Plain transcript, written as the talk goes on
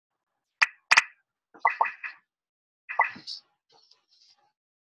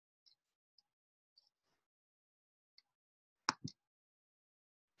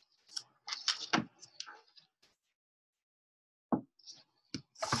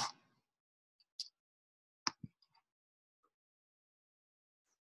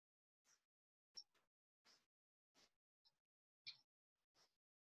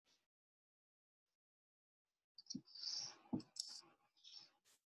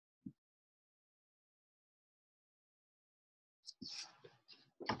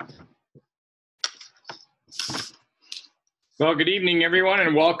Well, good evening, everyone,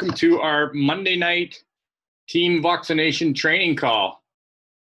 and welcome to our Monday night Team Voxination training call.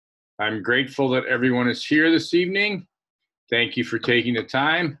 I'm grateful that everyone is here this evening. Thank you for taking the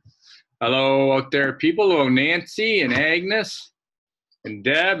time. Hello out there, people. Hello, Nancy and Agnes and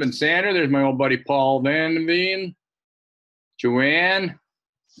Deb and Sandra. There's my old buddy Paul Van Veen. Joanne.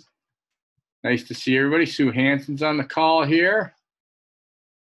 Nice to see everybody. Sue Hansen's on the call here.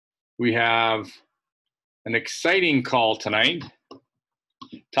 We have an exciting call tonight,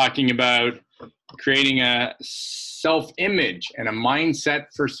 talking about creating a self-image and a mindset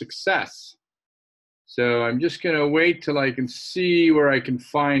for success. So I'm just going to wait till I can see where I can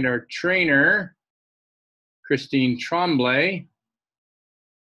find our trainer, Christine Tremblay.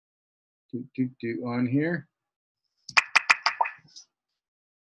 On here.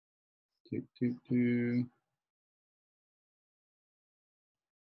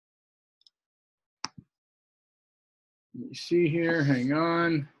 Let me see here, hang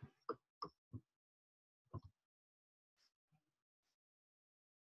on.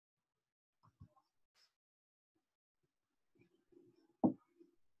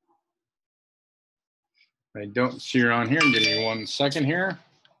 I don't see her on here. Give me 1 second here.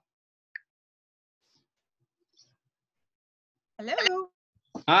 Hello.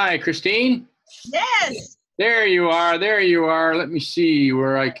 Hi, Christine. Yes. There you are. There you are. Let me see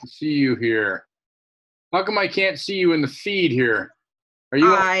where I can see you here. How come I can't see you in the feed here? Are you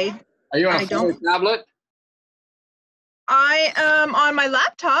on a phone tablet? I am on my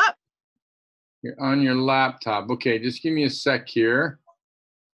laptop. You're on your laptop. Okay, just give me a sec here.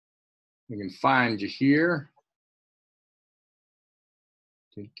 I can find you here.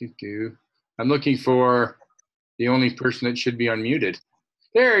 I'm looking for the only person that should be unmuted.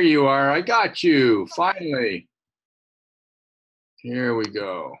 There you are. I got you. Finally. Here we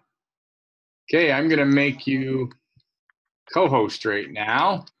go. Okay, I'm going to make you co-host right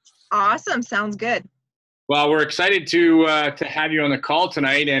now. Awesome. Sounds good. Well, we're excited to have you on the call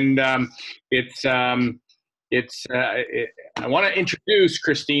tonight, and I want to introduce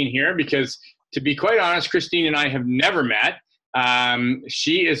Christine here because, to be quite honest, Christine and I have never met.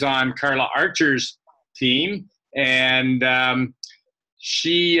 She is on Carla Archer's team, and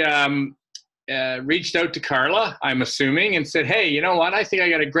she reached out to Carla, I'm assuming, and said, hey, you know what? I think I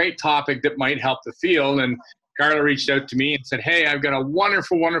got a great topic that might help the field. And Carla reached out to me and said, hey, I've got a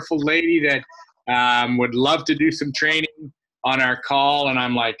wonderful, wonderful lady that would love to do some training on our call. And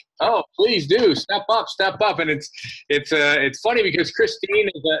I'm like, oh, please do. Step up, step up. And it's funny because Christine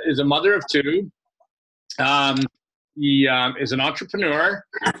is a mother of two. He is an entrepreneur.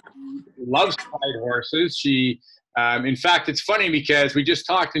 He loves to ride horses. She in fact, it's funny because we just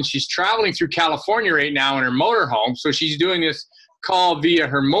talked and she's traveling through California right now in her motorhome. So she's doing this call via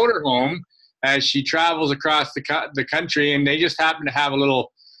her motorhome as she travels across the country. And they just happen to have a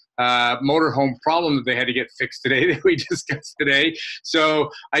little motorhome problem that they had to get fixed today that we discussed today. So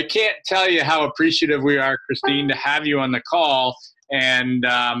I can't tell you how appreciative we are, Christine, to have you on the call and,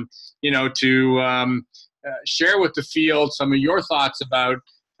 to share with the field some of your thoughts about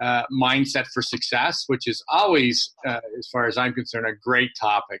mindset for success, which is always, as far as I'm concerned, a great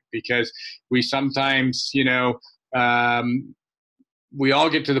topic because we sometimes, we all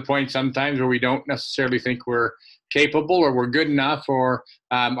get to the point sometimes where we don't necessarily think we're capable or we're good enough or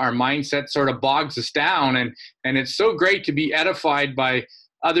our mindset sort of bogs us down. And it's so great to be edified by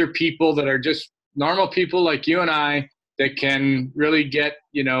other people that are just normal people like you and I that can really get,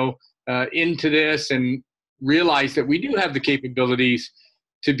 into this and realize that we do have the capabilities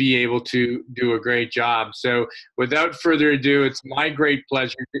to be able to do a great job. So without further ado, it's my great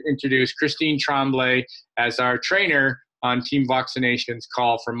pleasure to introduce Christine Tremblay as our trainer on Team Voxination's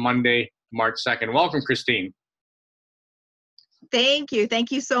call for Monday, March 2nd. Welcome, Christine. Thank you.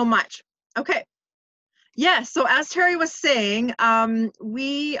 Thank you so much. Okay. Yes. So as Terry was saying,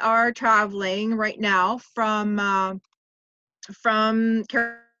 we are traveling right now from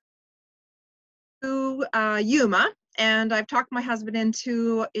to Yuma. And I've talked my husband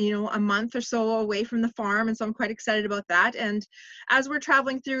into, a month or so away from the farm. And so I'm quite excited about that. And as we're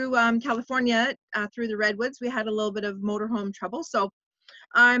traveling through California, through the Redwoods, we had a little bit of motorhome trouble. So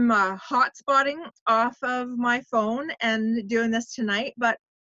I'm hotspotting off of my phone and doing this tonight. But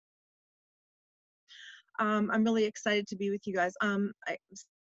I'm really excited to be with you guys. And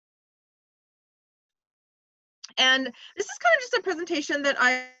this is kind of just a presentation that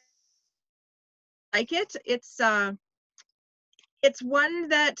I like it. It's one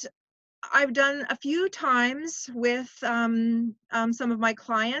that I've done a few times with some of my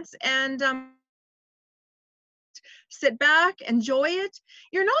clients, and sit back, enjoy it.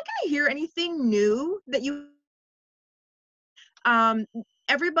 You're not going to hear anything new that you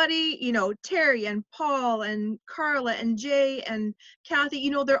everybody, you know, Terry and Paul and Carla and Jay and Kathy, you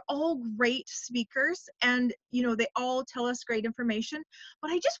know, they're all great speakers, and you know, they all tell us great information,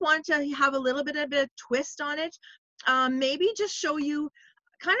 but I just want to have a little bit of a twist on it. Maybe just show you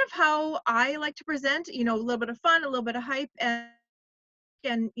kind of how I like to present, you know, a little bit of fun, a little bit of hype,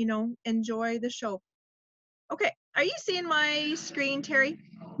 and you know, enjoy the show. Okay, are you seeing my screen, Terry?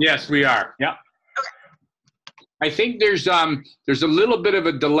 Yes, we are. Yeah. I think there's a little bit of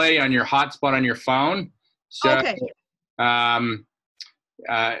a delay on your hotspot on your phone. So Okay. I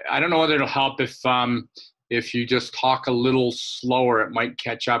don't know whether it'll help if you just talk a little slower. It might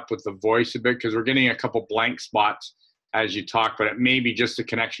catch up with the voice a bit, because we're getting a couple blank spots as you talk, but it may be just a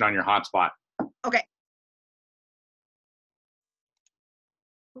connection on your hotspot. Okay.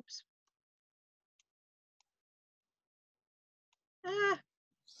 Oops. Ah.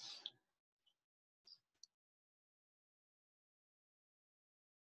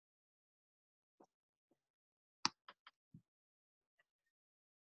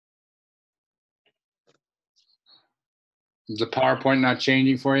 Is the PowerPoint not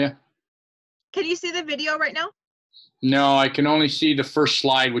changing for you? Can you see the video right now? No, I can only see the first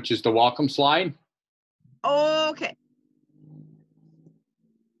slide, which is the welcome slide. Okay.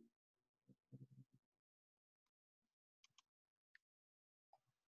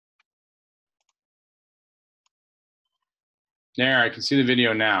 There, I can see the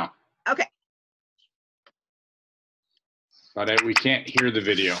video now, Okay. but we can't hear the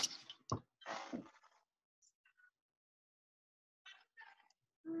video.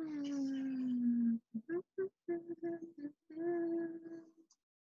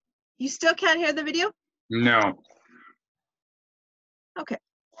 You still can't hear the video? No. Okay.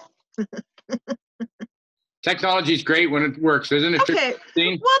 Technology is great when it works, isn't it? Okay.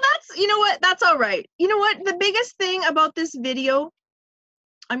 Well, that's, you know what? That's all right. You know what? The biggest thing about this video,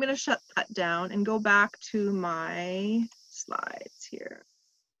 I'm going to shut that down and go back to my slides here,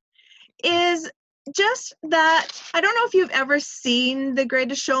 is just that I don't know if you've ever seen The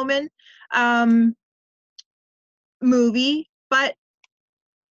Greatest Showman movie, but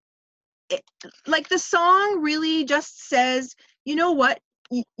like the song really just says, you know what?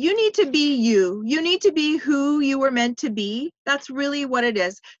 You need to be you. You need to be who you were meant to be. That's really what it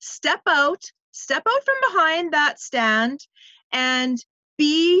is. Step out from behind that stand and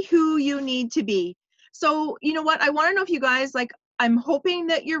be who you need to be. So, you know what? I want to know if you guys, like, I'm hoping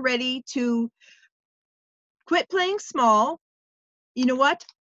that you're ready to quit playing small. You know what?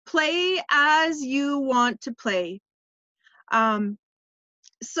 Play as you want to play.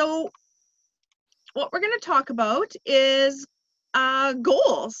 So what we're going to talk about is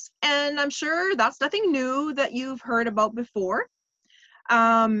goals, and I'm sure that's nothing new that you've heard about before.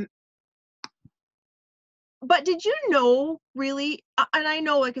 But did you know, really, and I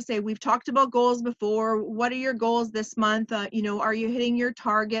know, like I say, we've talked about goals before. What are your goals this month? You know, are you hitting your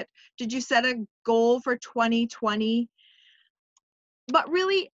target? Did you set a goal for 2020? But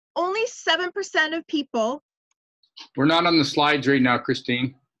really, only 7% of people. We're not on the slides right now,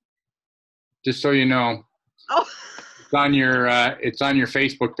 Christine. Just so you know. Oh. It's on your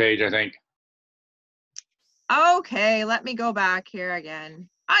Facebook page, I think. Okay, let me go back here again.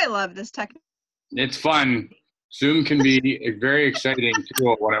 I love this tech. It's fun. Zoom can be a very exciting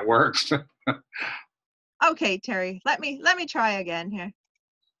tool when it works. Okay, Terry, let me try again here.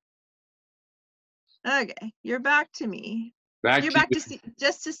 Okay, you're back to me. You're back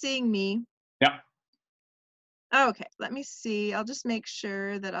to seeing me. Yeah. Okay, let me see. I'll just make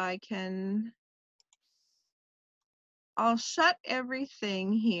sure that I'll shut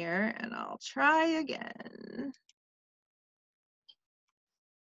everything here and I'll try again.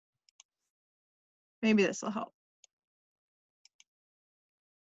 Maybe this will help.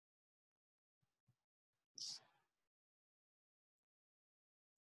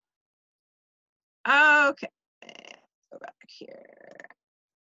 Okay, go back here.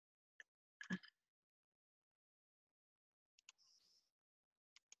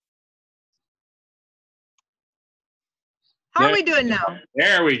 How are we doing now?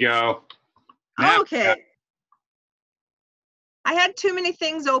 There we go. Now, okay. I had too many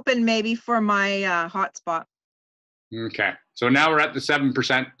things open maybe for my hotspot. Okay, so now we're at the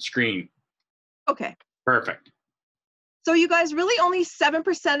 7% screen. Okay. Perfect. So you guys, really only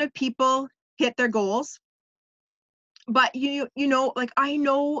 7% of people hit their goals. But you know, like, I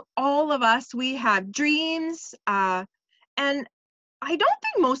know all of us, we have dreams, and I don't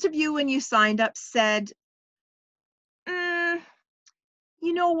think most of you, when you signed up, said,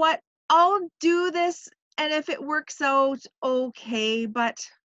 you know what, I'll do this And if it works out, okay, but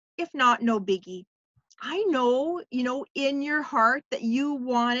if not, no biggie. I know, in your heart that you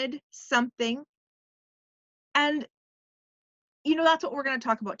wanted something. And, that's what we're going to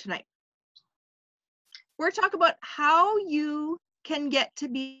talk about tonight. We're talking about how you can get to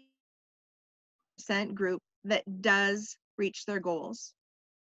be a group that does reach their goals.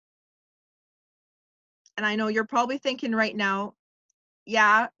 And I know you're probably thinking right now,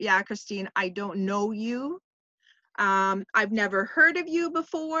 yeah, Christine, I don't know you. I've never heard of you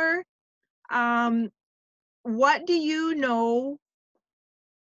before. What do you know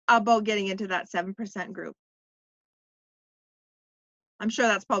about getting into that 7% group? I'm sure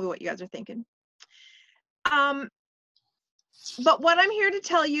that's probably what you guys are thinking. But what I'm here to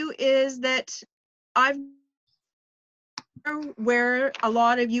tell you is that I've where a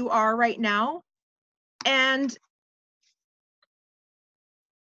lot of you are right now. And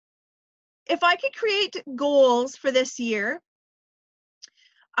if I could create goals for this year,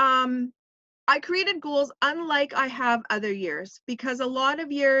 I created goals unlike I have other years, because a lot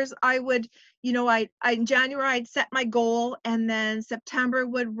of years I would, in January I'd set my goal, and then September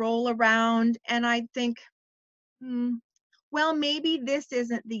would roll around and I'd think, well, maybe this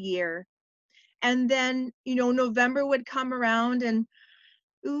isn't the year. And then, November would come around and,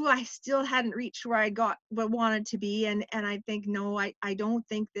 ooh, I still hadn't reached where I wanted to be. And I think, no, I don't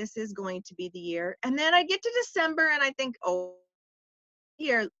think this is going to be the year. And then I get to December and I think, oh,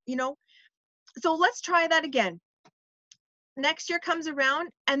 here, so let's try that again. Next year comes around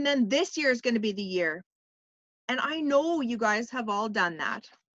and then this year is going to be the year. And I know you guys have all done that,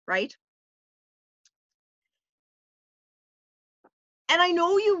 right? And I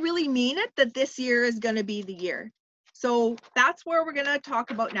know you really mean it, that this year is going to be the year. So that's where we're going to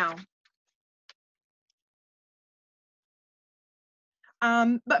talk about now.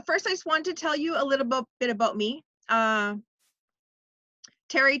 But first, I just wanted to tell you a little bit about me.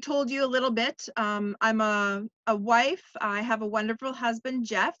 Terry told you a little bit. I'm a wife. I have a wonderful husband,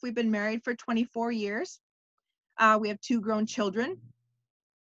 Jeff. We've been married for 24 years. We have 2 grown children.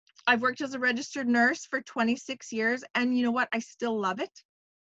 I've worked as a registered nurse for 26 years, and you know what? I still love it.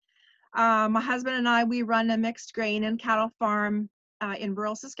 My husband and I, we run a mixed grain and cattle farm in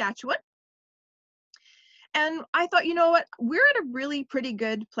rural Saskatchewan. And I thought, you know what? We're at a really pretty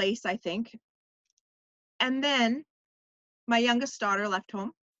good place, I think. And then my youngest daughter left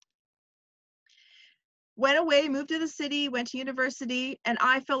home, went away, moved to the city, went to university, and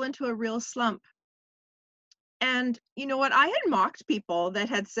I fell into a real slump. And you know what? I had mocked people that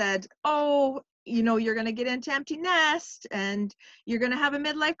had said, oh, you're going to get into empty nest and you're going to have a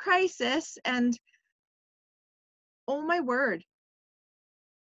midlife crisis. And oh my word,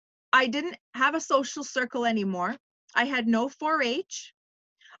 I didn't have a social circle anymore. I had no 4-H.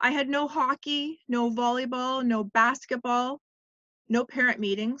 I had no hockey, no volleyball, no basketball, no parent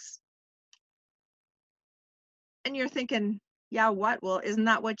meetings. And you're thinking, yeah, what? Well, isn't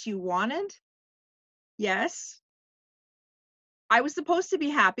that what you wanted? Yes. I was supposed to be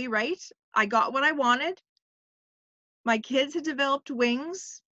happy, right? I got what I wanted. My kids had developed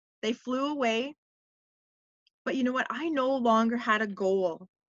wings. They flew away. But you know what? I no longer had a goal.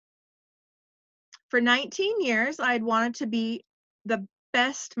 For 19 years, I had wanted to be the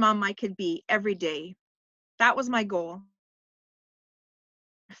best mom I could be every day. That was my goal.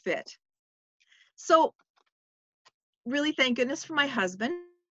 Fit. So really, thank goodness for my husband.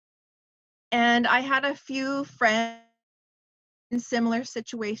 And I had a few friends in similar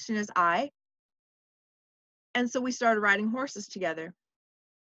situation as I. And so we started riding horses together.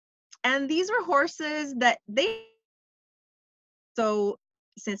 And these were horses that so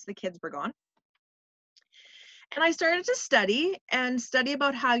since the kids were gone. And I started to study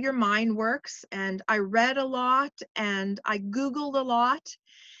about how your mind works. And I read a lot and I Googled a lot.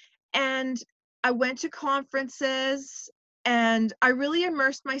 And I went to conferences and I really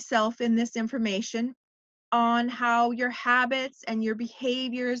immersed myself in this information on how your habits and your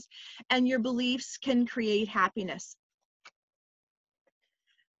behaviors and your beliefs can create happiness.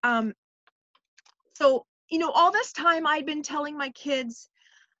 So, all this time I'd been telling my kids,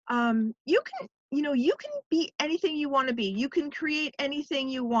 you can be anything you want to be. You can create anything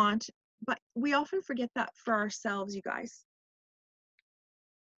you want, but we often forget that for ourselves, you guys.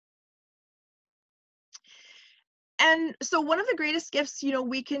 And so one of the greatest gifts,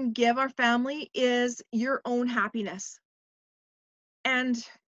 we can give our family is your own happiness. And,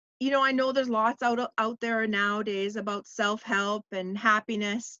 I know there's lots out there nowadays about self-help and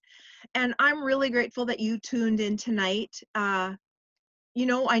happiness. And I'm really grateful that you tuned in tonight. I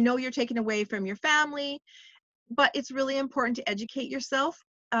know you're taken away from your family, but it's really important to educate yourself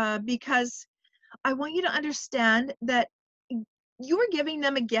because I want you to understand that you are giving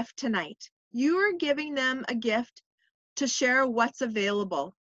them a gift tonight. You are giving them a gift to share what's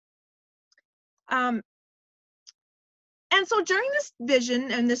available. And so during this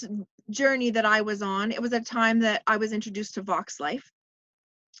vision and this journey that I was on, it was a time that I was introduced to Vox Life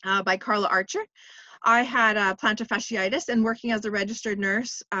by Carla Archer. I had plantar fasciitis, and working as a registered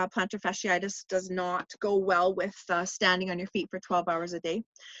nurse, plantar fasciitis does not go well with standing on your feet for 12 hours a day.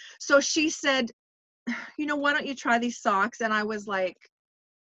 So she said, you know, why don't you try these socks? And I was like,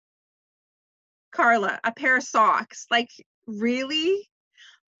 Carla, a pair of socks? Like, really?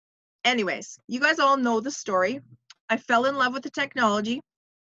 Anyways, you guys all know the story. I fell in love with the technology.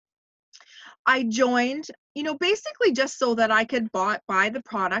 I joined, you know, basically just so that I could buy the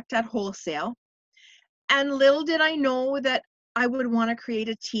product at wholesale. And little did I know that I would want to create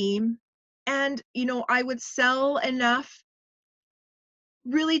a team, and, you know, I would sell enough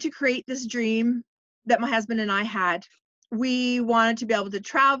really to create this dream that my husband and I had. We wanted to be able to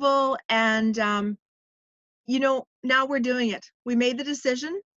travel, and, you know, now we're doing it. We made the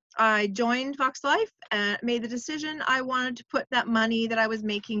decision. I joined Vox Life and made the decision. I wanted to put that money that I was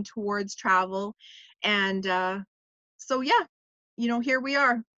making towards travel. And so, yeah, you know, here we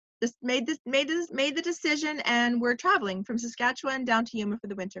are. Just made the decision, and we're traveling from Saskatchewan down to Yuma for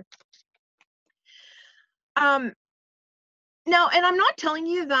the winter. Now, and I'm not telling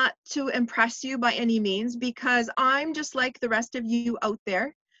you that to impress you by any means, because I'm just like the rest of you out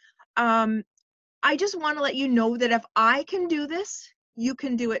there. I just want to let you know that if I can do this, you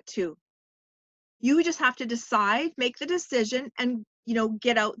can do it too. You just have to decide, make the decision, and, you know,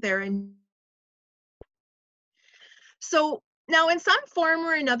 get out there. And so now, in some form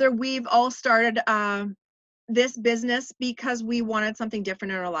or another, we've all started this business because we wanted something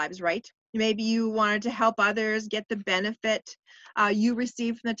different in our lives, right? Maybe you wanted to help others get the benefit you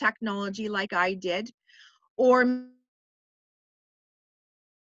received from the technology like I did, or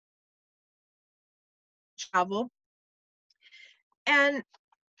travel. And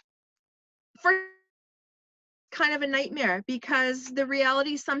for kind of a nightmare, because the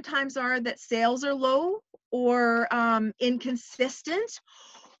realities sometimes are that sales are low or inconsistent,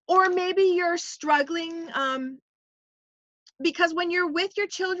 or maybe you're struggling because when you're with your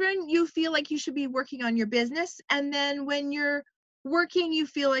children, you feel like you should be working on your business. And then when you're working, you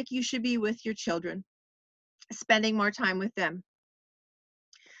feel like you should be with your children, spending more time with them.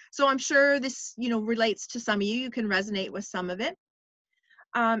 So I'm sure this, you know, relates to some of you. You can resonate with some of it.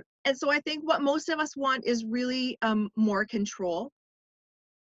 And so I think what most of us want is really more control.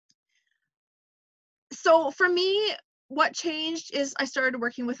 So for me, what changed is I started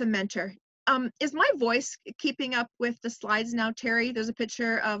working with a mentor. Is my voice keeping up with the slides now, Terry? There's a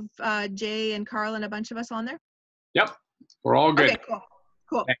picture of Jay and Carl and a bunch of us on there. Yep, we're all good. Okay,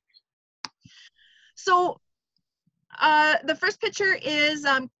 cool. So the first picture is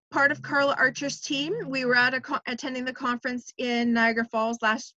part of Carla Archer's team. We were at attending the conference in Niagara Falls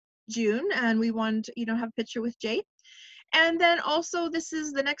last June, and we wanted to, you know, have a picture with Jay. And then also, this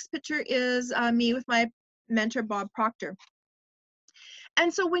is the next picture is me with my mentor, Bob Proctor.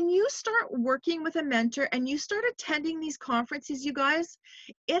 And so when you start working with a mentor and you start attending these conferences, you guys,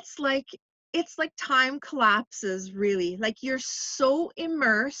 it's like time collapses, really. Like, you're so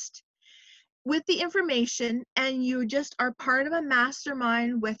immersed with the information, and you just are part of a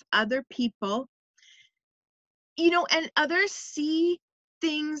mastermind with other people, you know, and others see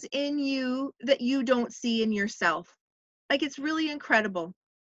things in you that you don't see in yourself. Like, it's really incredible.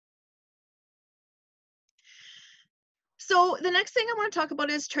 So the next thing I want to talk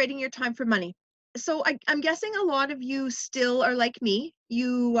about is trading your time for money. So I'm guessing a lot of you still are like me.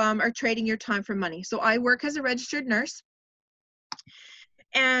 You are trading your time for money. So I work as a registered nurse,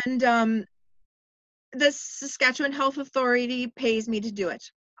 and the Saskatchewan Health Authority pays me to do it.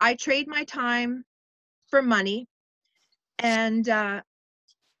 I trade my time for money. And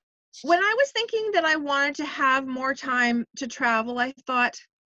when I was thinking that I wanted to have more time to travel, I thought,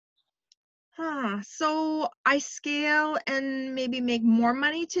 so I scale and maybe make more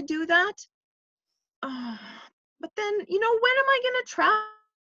money to do that. But then, you know, when am I going to travel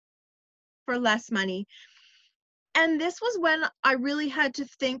for less money? And this was when I really had to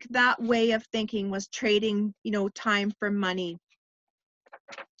think that way of thinking, was trading, you know, time for money.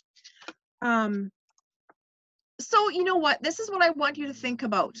 So, you know what? This is what I want you to think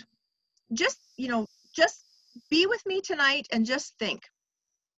about. Just, you know, just be with me tonight and just think.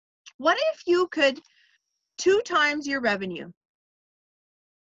 What if you could 2 times your revenue?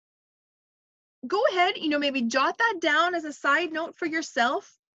 Go ahead, you know, maybe jot that down as a side note for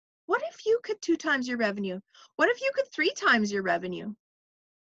yourself. What if you could 2 times your revenue? What if you could 3 times your revenue?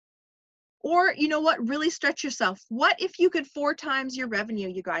 Or, you know what, really stretch yourself. What if you could 4 times your revenue,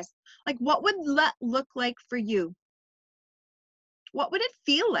 you guys? Like, what would that look like for you? What would it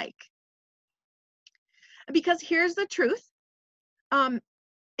feel like? Because here's the truth.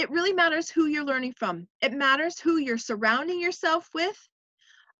 It really matters who you're learning from. It matters who you're surrounding yourself with,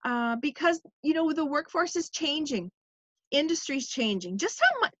 because, you know, the workforce is changing. Industry's changing. Just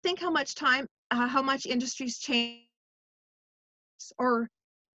think how much time, how much industry's changed. Or,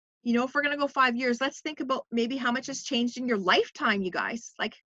 you know, if we're going to go 5 years, let's think about maybe how much has changed in your lifetime, you guys.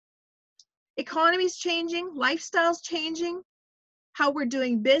 Like, economy's changing, lifestyle's changing, how we're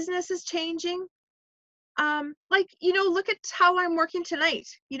doing business is changing. Like, you know, look at how I'm working tonight.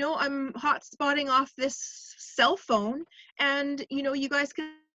 You know, I'm hotspotting off this cell phone, and, you know, you guys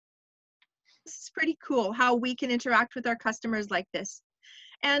can, it's pretty cool how we can interact with our customers like this.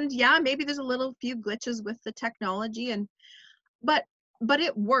 And yeah, maybe there's a little few glitches with the technology, and but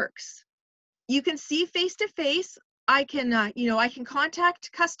it works. You can see face to face. I can, you know, I can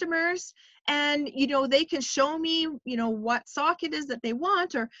contact customers, and, you know, they can show me, you know, what sock it is that they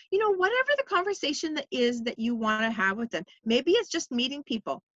want, or, you know, whatever the conversation that is that you want to have with them. Maybe it's just meeting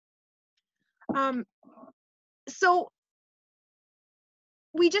people. So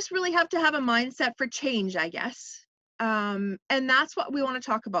we just really have to have a mindset for change, I guess. And that's what we want to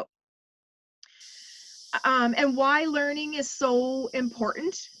talk about. And why learning is so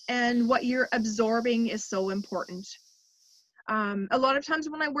important, and what you're absorbing is so important. A lot of times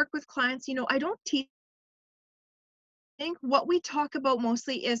when I work with clients, you know, I don't teach. What we talk about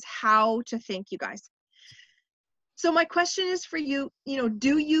mostly is how to think, you guys. So my question is for you, you know,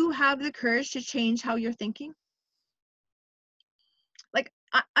 do you have the courage to change how you're thinking? Like,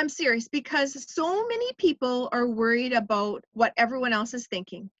 I'm serious, because so many people are worried about what everyone else is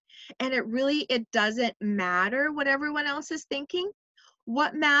thinking. And it doesn't matter what everyone else is thinking.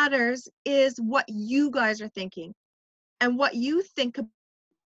 What matters is what you guys are thinking and what you think.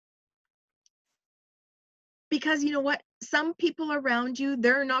 Because you know what? Some people around you,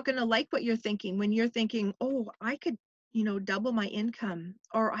 they're not going to like what you're thinking when you're thinking, oh, I could, you know, double my income,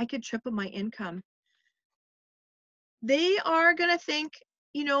 or I could triple my income. They are going to think,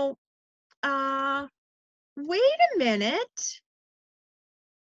 you know, wait a minute.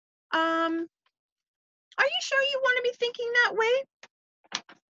 Are you sure you want to be thinking that way?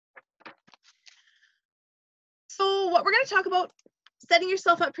 So what we're going to talk about, setting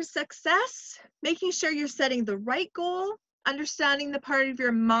yourself up for success, making sure you're setting the right goal, understanding the part of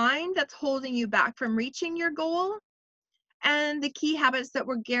your mind that's holding you back from reaching your goal, and the key habits that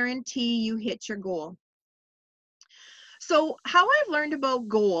will guarantee you hit your goal. So how I've learned about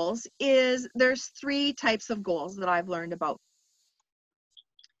goals is there's 3 types of goals that I've learned about.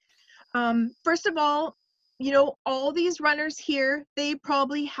 First of all, you know, all these runners here, they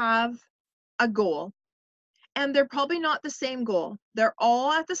probably have a goal, and they're probably not the same goal. They're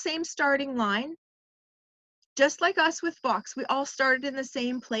all at the same starting line. Just like us with Vox, we all started in the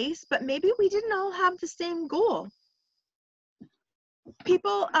same place, but maybe we didn't all have the same goal.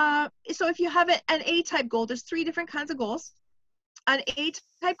 People, so if you have an A-type goal, there's 3 different kinds of goals. An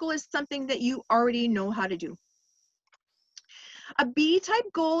A-type goal is something that you already know how to do. A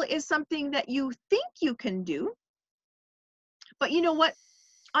B-type goal is something that you think you can do, but you know what?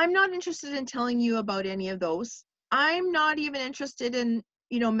 I'm not interested in telling you about any of those. I'm not even interested in,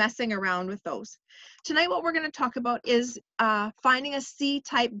 you know, messing around with those. Tonight, what we're going to talk about is finding a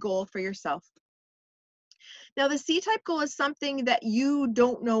C-type goal for yourself. Now, the C-type goal is something that you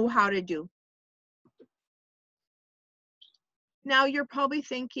don't know how to do. Now, you're probably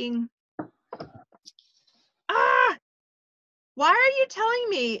thinking, why are you telling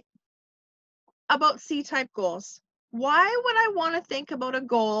me about C-type goals? Why would I want to think about a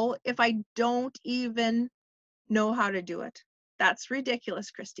goal if I don't even know how to do it? That's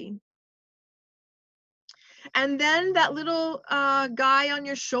ridiculous, Christine. And then that little guy on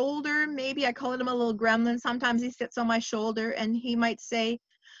your shoulder, maybe I call him a little gremlin. Sometimes he sits on my shoulder and he might say,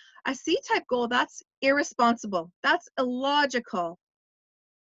 a C-type goal, that's irresponsible. That's illogical.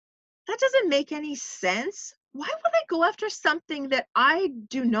 That doesn't make any sense. Why would I go after something that I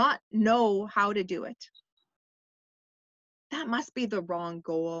do not know how to do it? That must be the wrong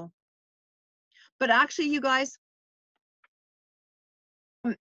goal. But actually, you guys,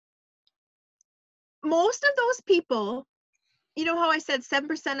 most of those people, you know how I said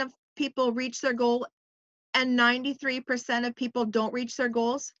 7% of people reach their goal and 93% of people don't reach their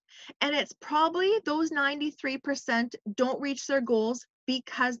goals? And it's probably those 93% don't reach their goals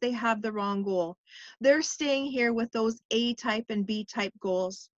because they have the wrong goal. They're staying here with those A-type and B-type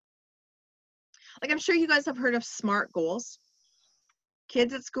goals. Like, I'm sure you guys have heard of SMART goals.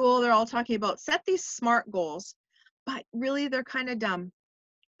 Kids at school, they're all talking about set these SMART goals, but really they're kind of dumb.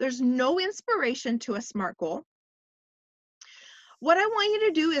 There's no inspiration to a SMART goal. What I want you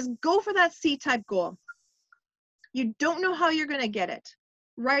to do is go for that C-type goal. You don't know how you're going to get it.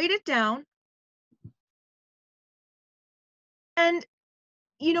 Write it down. And,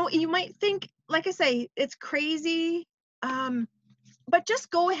 you know, you might think, like I say, it's crazy, but just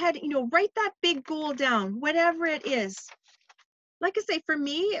go ahead, you know, write that big goal down, whatever it is. Like I say, for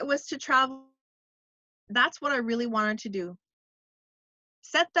me, it was to travel. That's what I really wanted to do.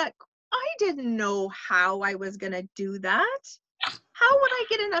 Set that. I didn't know how I was going to do that. How would I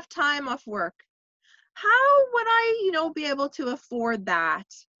get enough time off work? How would I, you know, be able to afford that?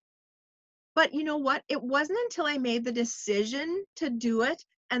 But you know what? It wasn't until I made the decision to do it,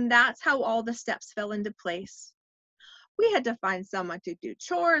 and that's how all the steps fell into place. We had to find someone to do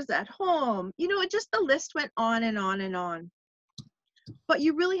chores at home. You know, it just, the list went on and on and on. But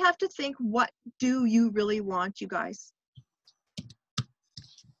you really have to think, what do you really want, you guys?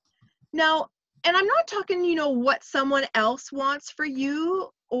 Now, and I'm not talking, you know, what someone else wants for you,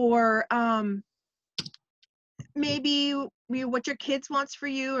 or maybe what your kids wants for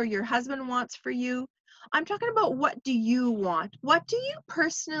you or your husband wants for you. I'm talking about, what do you want? What do you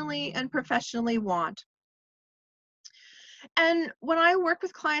personally and professionally want? And when I work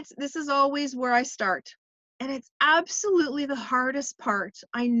with clients, this is always where I start. And it's absolutely the hardest part.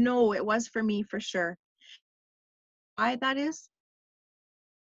 I know it was for me, for sure. Why that is?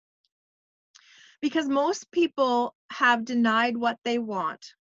 Because most people have denied what they want.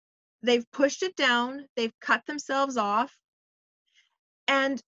 They've pushed it down, they've cut themselves off.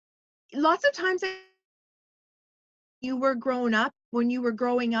 And lots of times, you were growing up, when you were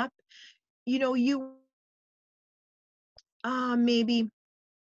growing up, you know, you maybe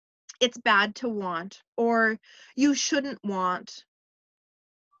it's bad to want, or you shouldn't want.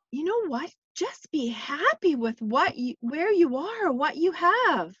 You know what? Just be happy with where you are, what you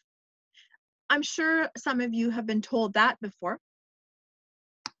have. I'm sure some of you have been told that before.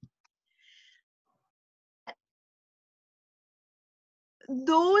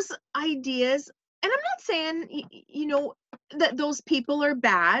 Those ideas, and I'm not saying, you know, that those people are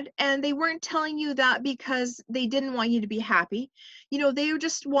bad, and they weren't telling you that because they didn't want you to be happy. You know, they were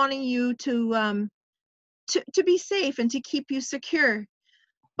just wanting you to be safe and to keep you secure.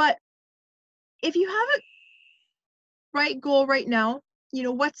 But if you have a right goal right now, you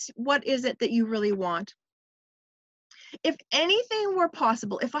know, what is it that you really want? If anything were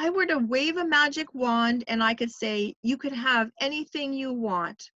possible, if I were to wave a magic wand and I could say you could have anything you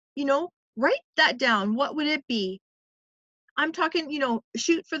want, you know, write that down. What would it be? I'm talking, you know,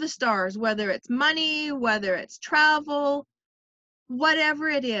 shoot for the stars, whether it's money, whether it's travel, whatever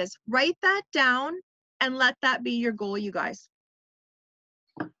it is. Write that down and let that be your goal, you guys.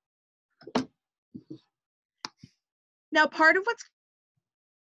 Now, part of what's,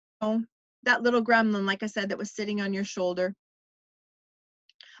 oh, that little gremlin, like I said, that was sitting on your shoulder.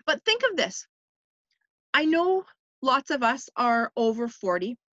 But think of this. I know lots of us are over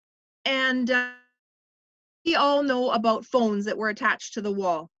 40, and we all know about phones that were attached to the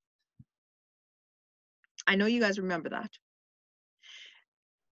wall. I know you guys remember that.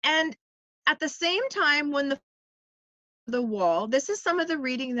 And at the same time, when the wall, this is some of the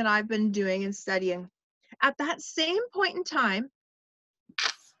reading that I've been doing and studying. At that same point in time,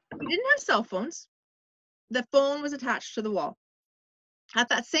 we didn't have cell phones. The phone was attached to the wall. At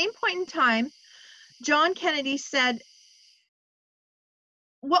that same point in time, John Kennedy said,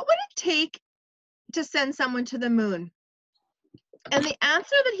 what would it take to send someone to the moon? And the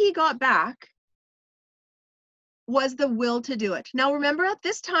answer that he got back was the will to do it. Now, remember, at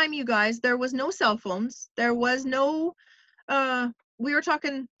this time, you guys, there was no cell phones. There was no, we were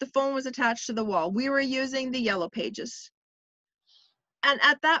talking, the phone was attached to the wall. We were using the Yellow Pages. And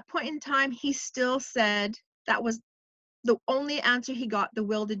at that point in time, he still said that was the only answer he got, the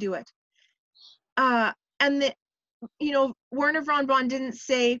will to do it. And the, you know, Werner von Braun didn't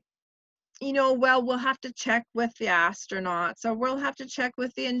say, you know, well, we'll have to check with the astronauts, or we'll have to check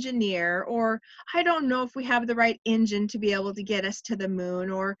with the engineer, or I don't know if we have the right engine to be able to get us to the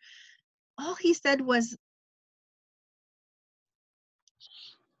moon, or all he said was,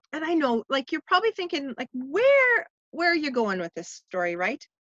 and I know, like, you're probably thinking, like, where are you going with this story, right?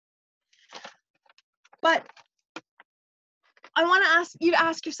 But I want to ask you to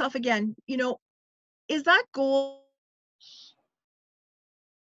ask yourself again, you know, is that goal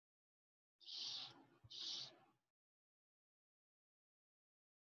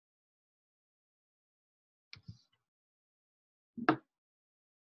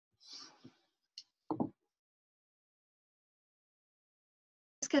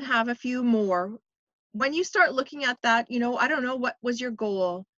can have a few more. When you start looking at that, you know, I don't know, what was your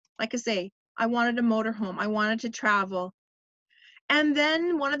goal? Like I say, I wanted a motorhome. I wanted to travel. And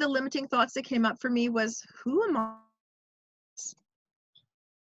then one of the limiting thoughts that came up for me was, who am I?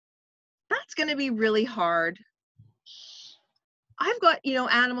 That's going to be really hard. I've got, you know,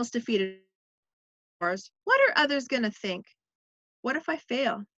 animals to feed. What are others going to think? What if I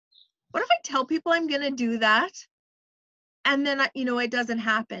fail? What if I tell people I'm going to do that and then, you know, it doesn't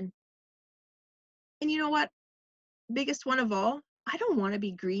happen? And you know what? Biggest one of all, I don't want to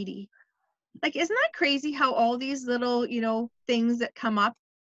be greedy. Like, isn't that crazy how all these little, you know, things that come up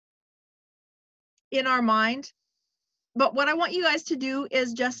in our mind? But what I want you guys to do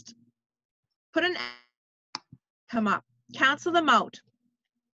is just put an come up, cancel them out.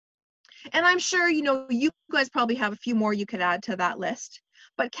 And I'm sure, you know, you guys probably have a few more you could add to that list,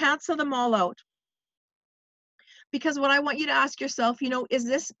 but cancel them all out. Because what I want you to ask yourself, you know, is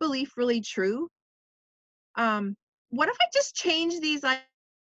this belief really true? What if I just change these?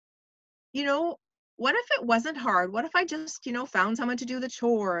 You know, what if it wasn't hard? What if I just, you know, found someone to do the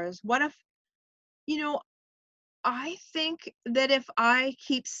chores? What if, you know, I think that if I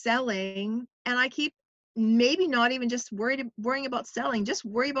keep selling and I keep maybe not even just worrying about selling, just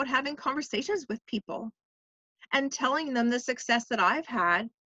worry about having conversations with people and telling them the success that I've had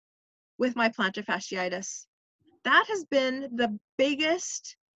with my plantar fasciitis. That has been the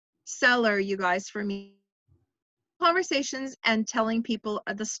biggest seller, you guys, for me. Conversations and telling people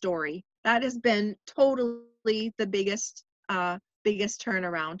the story. That has been totally the biggest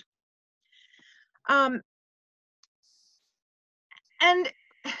turnaround. And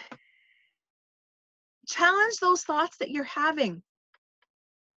challenge those thoughts that you're having.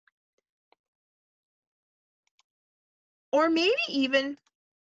 Or maybe even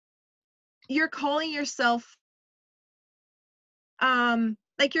you're calling yourself,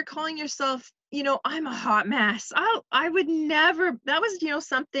 like you're calling yourself, you know, I'm a hot mess. I would never, that was, you know,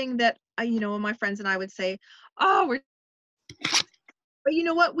 something that, you know, my friends and I would say, oh, but you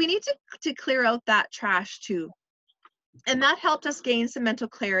know what? We need to clear out that trash too. And that helped us gain some mental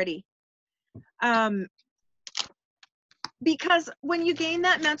clarity. Because when you gain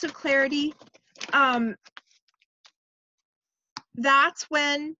that mental clarity, that's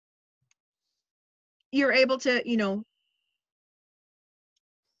when you're able to, you know,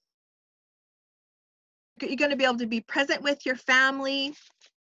 you're going to be able to be present with your family.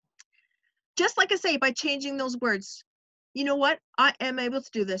 Just like I say, by changing those words, you know what? I am able to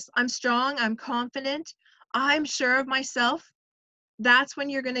do this. I'm strong. I'm confident. I'm sure of myself. That's when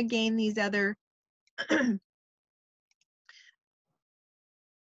you're going to gain these other.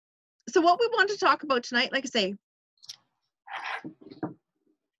 So what we want to talk about tonight, like I say,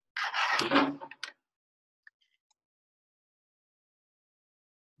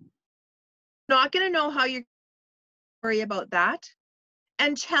 not going to know how you're worry about that,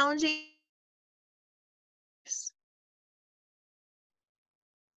 and challenging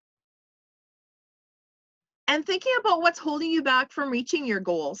and thinking about what's holding you back from reaching your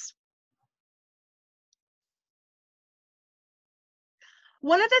goals.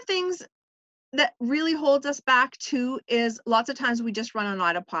 One of the things that really holds us back too is lots of times we just run on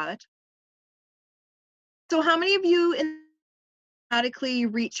autopilot. So how many of you automatically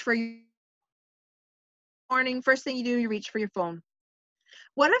reach for your morning, first thing you do, you reach for your phone?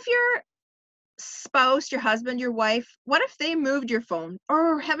 What if your spouse, your husband, your wife, what if they moved your phone?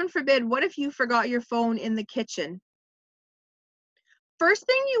 Or heaven forbid, what if you forgot your phone in the kitchen? First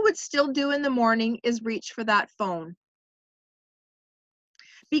thing you would still do in the morning is reach for that phone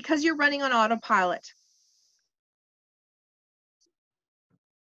because you're running on autopilot.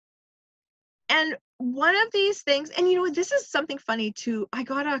 And one of these things, and you know, this is something funny too. I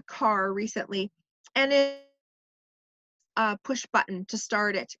got a car recently and it push button to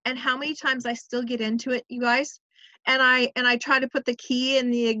start it. And how many times I still get into it, you guys? And I try to put the key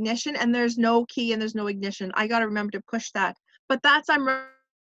in the ignition and there's no key and there's no ignition. I got to remember to push that. But it's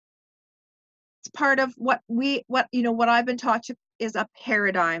part of what I've been taught to is a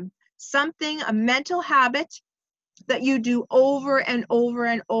paradigm, something, a mental habit that you do over and over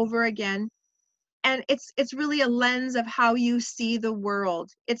and over again. And it's really a lens of how you see the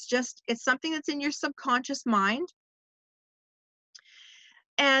world. It's something that's in your subconscious mind.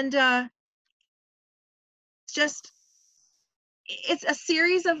 And it's a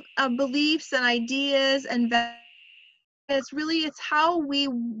series of beliefs and ideas, and it's how we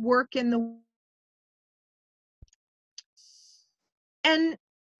work in the, and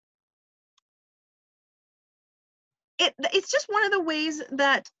it's just one of the ways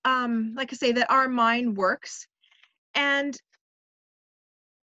that like I say, that our mind works. And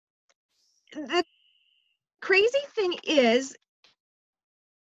the crazy thing is, if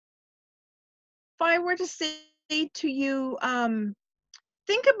I were to say to you,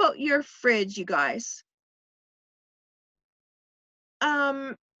 think about your fridge, you guys.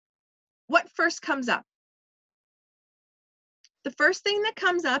 What first comes up? The first thing that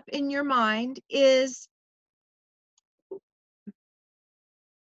comes up in your mind is,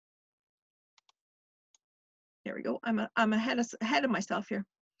 there we go. I'm ahead of myself here.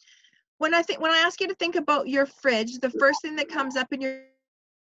 When I ask you to think about your fridge, the first thing that comes up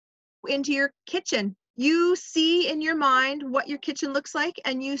into your kitchen. You see in your mind what your kitchen looks like,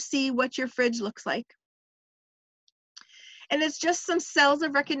 and you see what your fridge looks like. And it's just some cells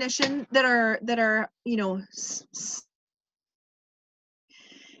of recognition that are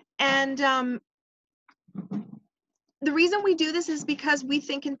and the reason we do this is because we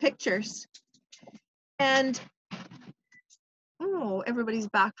think in pictures. And oh, everybody's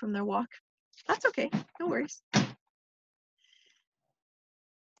back from their walk. That's okay, no worries.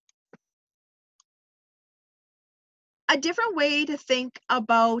 A different way to think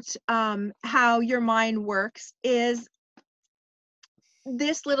about how your mind works is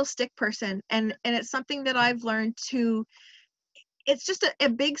this little stick person, and it's something that I've learned to. It's just a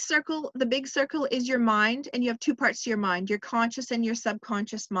big circle. The big circle is your mind, and you have two parts to your mind: your conscious and your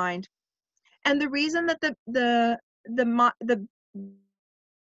subconscious mind. And the reason that the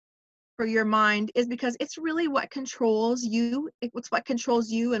for your mind is because it's really what controls you. It's what controls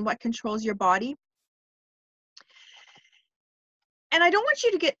you and what controls your body. And I don't want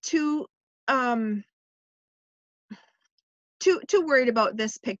you to get too worried about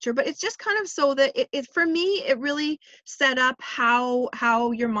this picture, but it's just kind of so that it for me, it really set up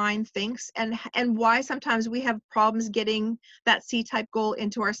how your mind thinks, and why sometimes we have problems getting that C-type goal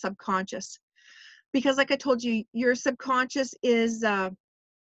into our subconscious. Because like I told you, your subconscious is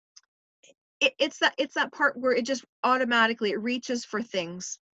it's that part where it just automatically it reaches for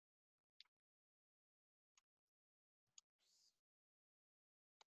things.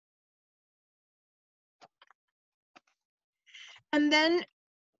 And then,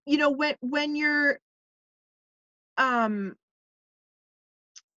 when you're and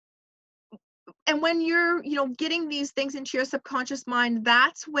when you're getting these things into your subconscious mind,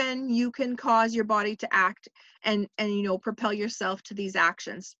 that's when you can cause your body to act and propel yourself to these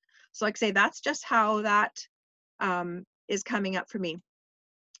actions. So like I say, that's just how that is coming up for me.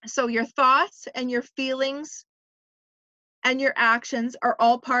 So your thoughts and your feelings and your actions are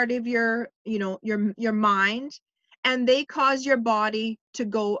all part of your your mind, and they cause your body to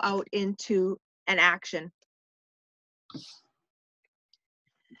go out into an action.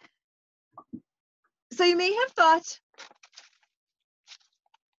 So you may have thought,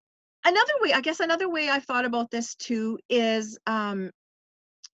 another way I've thought about this too is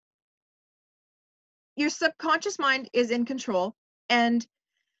your subconscious mind is in control, and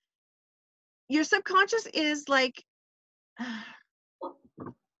your subconscious is like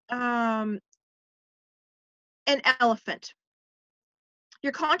an elephant.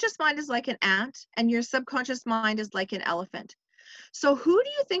 Your conscious mind is like an ant, and your subconscious mind is like an elephant. So who do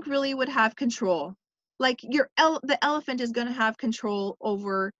you think really would have control? Like the elephant is going to have control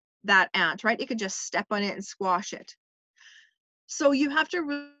over that ant, right? It could just step on it and squash it. So you have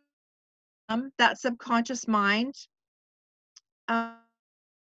to that subconscious mind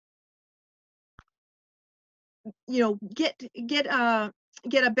get a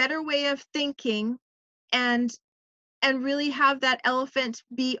better way of thinking, and really have that elephant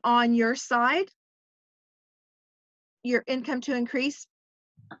be on your side, your income to increase.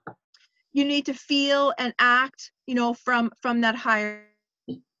 You need to feel and act from that higher.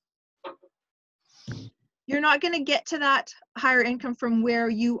 You're not going to get to that higher income from where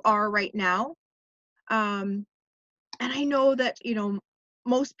you are right now. And I know that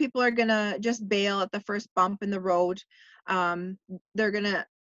most people are going to just bail at the first bump in the road. They're going to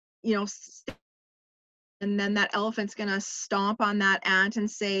and then that elephant's going to stomp on that ant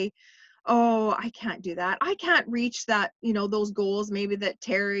and say, oh, I can't do that. I can't reach that, those goals maybe that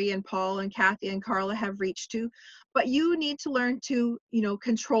Terry and Paul and Kathy and Carla have reached to. But you need to learn to,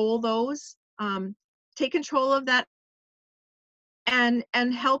 control those, take control of that, and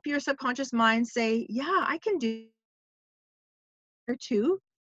help your subconscious mind say, yeah, I can do it too.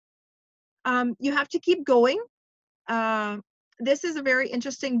 You have to keep going. This is a very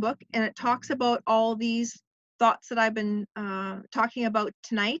interesting book, and it talks about all these thoughts that I've been talking about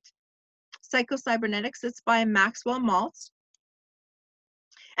tonight. Psycho-Cybernetics. It's by Maxwell Maltz.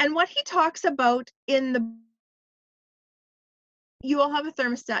 And what he talks about you all have a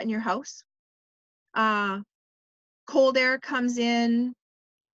thermostat in your house. Cold air comes in,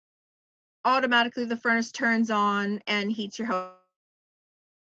 automatically the furnace turns on and heats your house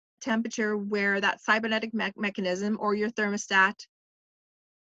temperature where that cybernetic mechanism or your thermostat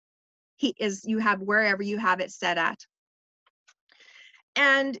heat is, you have wherever you have it set at.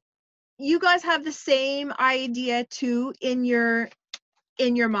 And you guys have the same idea too in your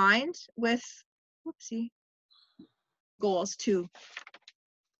mind with, whoopsie, goals too.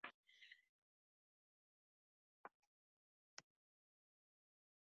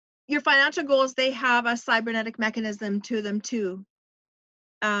 Your financial goals, they have a cybernetic mechanism to them too.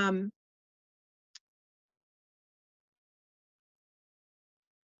 And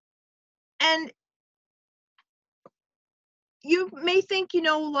you may think, you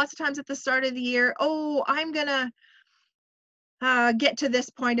know, lots of times at the start of the year, oh, I'm gonna get to this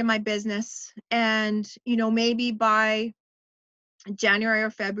point in my business, and you know, maybe by January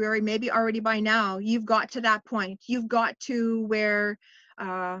or February, maybe already by now, you've got to that point. You've got to where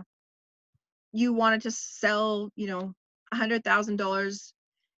you wanted to sell, you know, $100,000,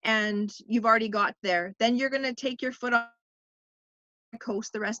 and you've already got there. Then you're gonna take your foot off the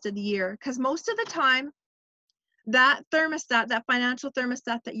coast the rest of the year, because most of the time, that thermostat, that financial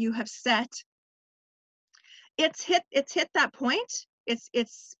thermostat that you have set, it's hit that point. It's hit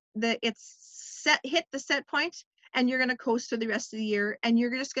the set point, and you're going to coast for the rest of the year, and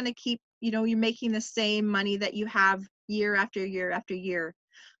you're just going to keep, you know, you're making the same money that you have year after year after year.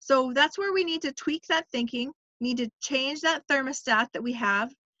 So that's where we need to tweak that thinking, need to change that thermostat that we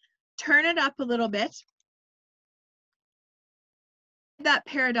have, turn it up a little bit, that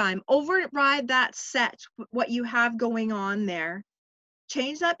paradigm, override that set, what you have going on there,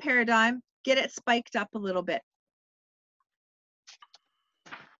 change that paradigm, get it spiked up a little bit.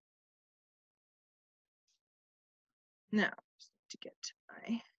 Now, to get to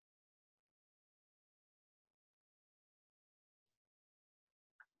my,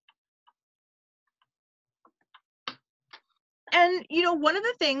 and you know, one of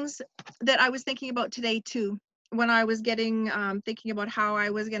the things that I was thinking about today too, when I was getting thinking about how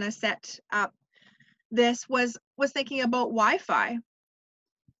I was going to set up this, was thinking about Wi-Fi.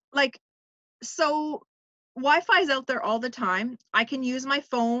 Like, so Wi-Fi is out there all the time. I can use my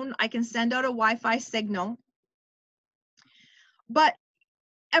phone, I can send out a Wi-Fi signal, but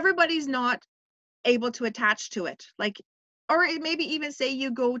everybody's not able to attach to it. Like, or maybe even say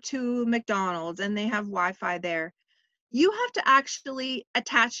you go to McDonald's and they have Wi-Fi there. You have to actually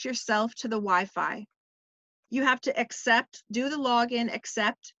attach yourself to the Wi-Fi. You have to accept, do the login,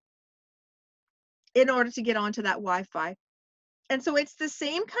 accept, in order to get onto that Wi-Fi. And so it's the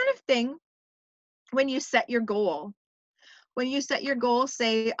same kind of thing when you set your goal. When you set your goal,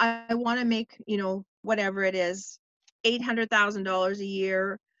 say, I want to make, you know, whatever it is, $800,000 a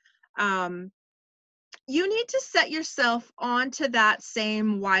year. You need to set yourself onto that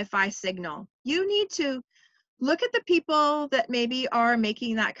same Wi-Fi signal. You need to look at the people that maybe are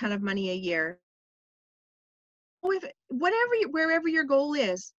making that kind of money a year. With wherever your goal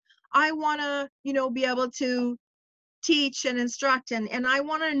is, I want to, you know, be able to teach and instruct, and I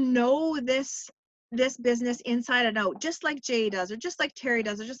want to know this business inside and out, just like Jay does, or just like Terry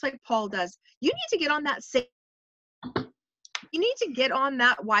does, or just like Paul does. You need to get on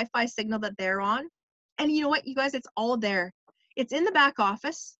that Wi-Fi signal that they're on. And you know what, you guys, it's all there. It's in the back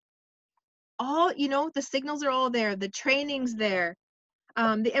office. All, you know, the signals are all there. The training's there.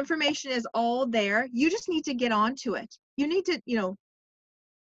 The information is all there. You just need to get onto it. You need to, you know,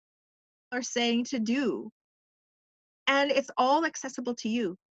 are saying to do. And it's all accessible to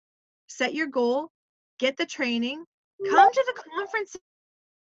you. Set your goal, get the training, come to the conference.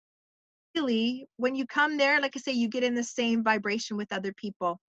 Really, when you come there, like I say, you get in the same vibration with other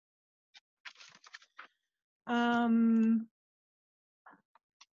people. That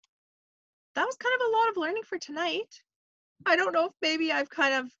was kind of a lot of learning for tonight. I don't know if maybe I've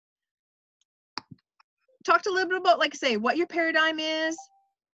kind of talked a little bit about, like I say, what your paradigm is,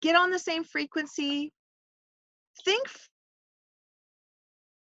 get on the same frequency, think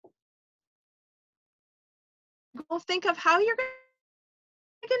of how you're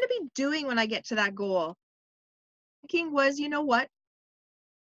going to be doing when I get to that goal. Thinking was, you know what?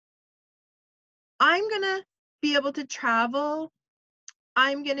 I'm going to be able to travel.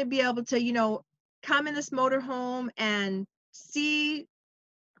 I'm going to be able to, you know, come in this motorhome and see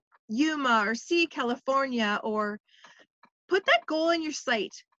Yuma or see California, or put that goal in your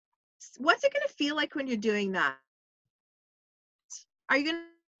sight. What's it going to feel like when you're doing that? Are you going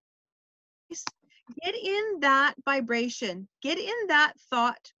to get in that vibration, get in that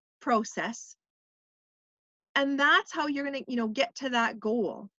thought process? And that's how you're going to, you know, get to that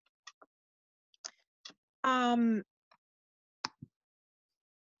goal.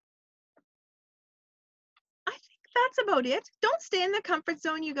 that's about it. Don't stay in the comfort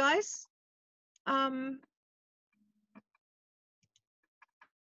zone, you guys. And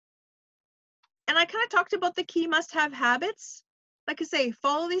I kind of talked about the key must-have habits. Like I say,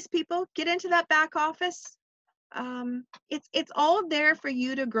 follow these people, get into that back office. It's all there for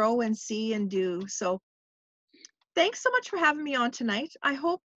you to grow and see and do. So thanks so much for having me on tonight. I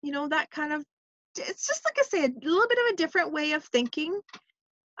hope, that kind of, it's just like I say, a little bit of a different way of thinking.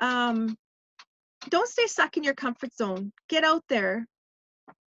 Don't stay stuck in your comfort zone. Get out there.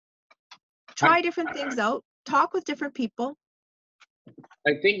 Try different things out. Talk with different people.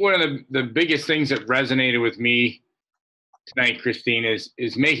 I think one of the biggest things that resonated with me tonight, Christine, is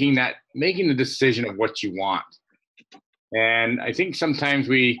making the decision of what you want. And I think sometimes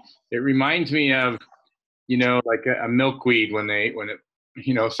it reminds me of, like a milkweed when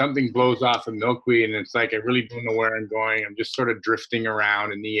something blows off a milkweed and it's like, I really don't know where I'm going. I'm just sort of drifting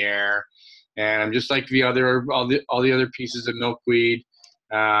around in the air. And I'm just like all the other pieces of milkweed.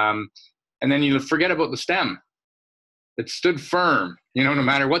 And then you forget about the stem. It stood firm, no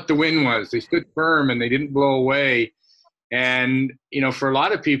matter what the wind was, they stood firm and they didn't blow away. And, for a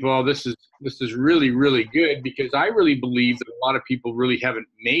lot of people, this is really, really good, because I really believe that a lot of people really haven't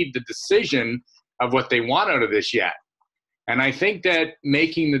made the decision of what they want out of this yet. And I think that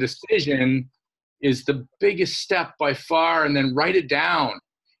making the decision is the biggest step by far, and then write it down.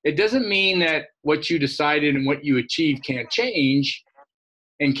 It doesn't mean that what you decided and what you achieved can't change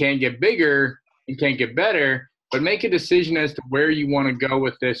and can't get bigger and can't get better. But make a decision as to where you want to go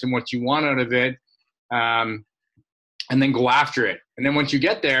with this and what you want out of it, and then go after it. And then once you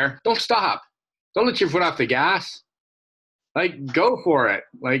get there, don't stop. Don't let your foot off the gas. Like, go for it.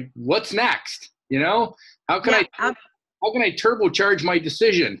 Like, what's next? How can I turbocharge my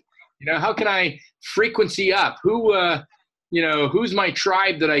decision? How can I frequency up? Who's my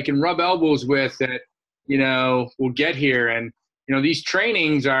tribe that I can rub elbows with that, will get here? And these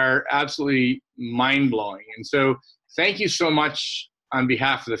trainings are absolutely mind-blowing. And so thank you so much on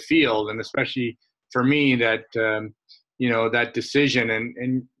behalf of the field, and especially for me, that, that decision.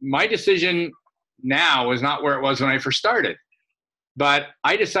 And my decision now is not where it was when I first started. But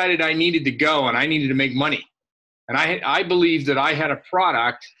I decided I needed to go and I needed to make money. And I believed that I had a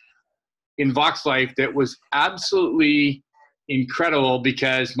product in VoxLife that was absolutely incredible,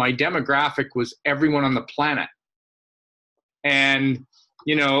 because my demographic was everyone on the planet. And,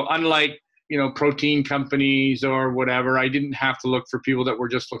 unlike, protein companies or whatever, I didn't have to look for people that were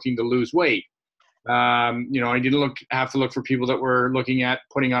just looking to lose weight. I didn't have to look for people that were looking at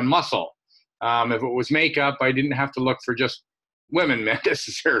putting on muscle. If it was makeup, I didn't have to look for just women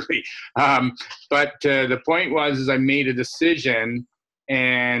necessarily. But the point was I made a decision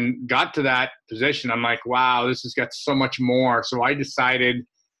and got to that position. I'm like, wow, this has got so much more. So I decided,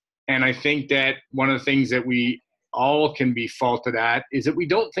 and I think that one of the things that we all can be faulted at is that we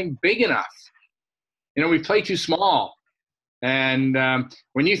don't think big enough. We play too small. And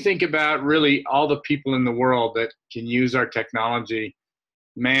when you think about really all the people in the world that can use our technology,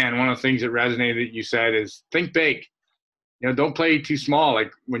 man, one of the things that resonated that you said is think big. Don't play too small.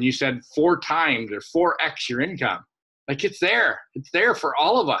 Like when you said 4 times or 4x your income, like it's there for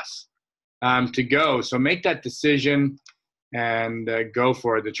all of us to go. So make that decision and go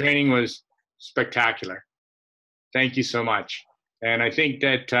for it. The training was spectacular. Thank you so much. And I think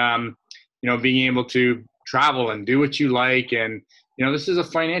that, being able to travel and do what you like, and, this is a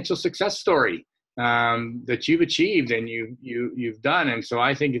financial success story that you've achieved and you've done. And so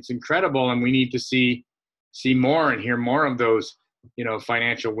I think it's incredible, and we need to see more and hear more of those,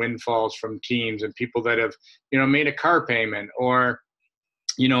 financial windfalls from teams and people that have, made a car payment or,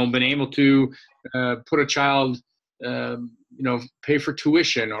 been able to put a child, pay for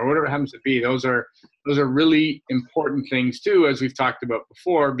tuition or whatever it happens to be. Those are really important things too, as we've talked about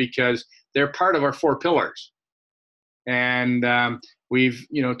before, because they're part of our 4 pillars. And we've,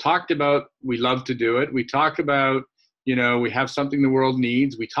 talked about, we love to do it. We talk about, we have something the world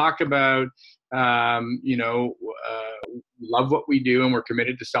needs. We talk about, love what we do and we're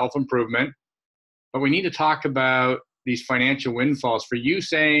committed to self-improvement. But we need to talk about these financial windfalls. For you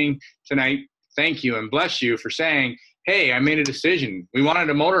saying tonight, thank you and bless you for saying, hey, I made a decision. We wanted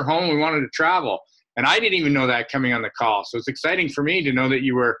a motor home. We wanted to travel. And I didn't even know that coming on the call. So it's exciting for me to know that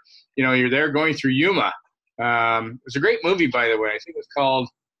you were, you're there going through Yuma. It was a great movie, by the way. I think it was called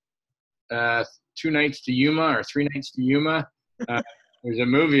 2 Nights to Yuma or 3 Nights to Yuma. There's a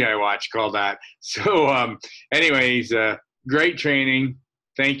movie I watched called that. So anyways, great training.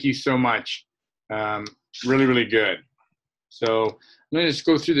 Thank you so much. Really, really good. So I'm going to just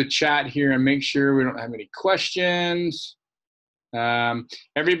go through the chat here and make sure we don't have any questions.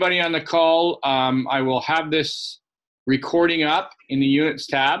 Everybody on the call, I will have this recording up in the units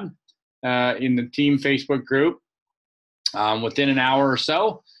tab in the team Facebook group within an hour or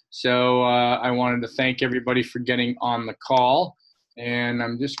so. So I wanted to thank everybody for getting on the call. And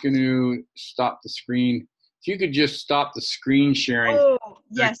I'm just going to stop the screen. If you could just stop the screen sharing. Oh,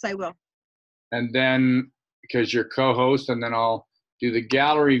 yes, I will. And then, because you're co-host, and then I'll do the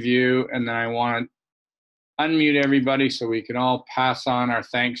gallery view, and then I want to unmute everybody so we can all pass on our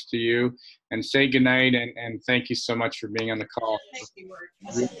thanks to you and say goodnight, and thank you so much for being on the call.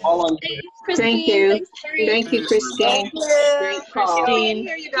 Thank you. Thank you, Christine. Great call. Christine.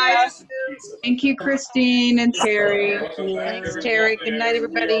 Here, you guys. Thank you, Christine and Terry. Thanks, Terry. Good night,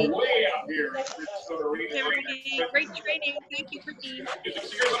 everybody. Everybody, great training. Thank you, Christine.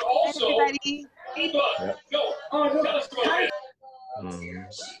 Everybody.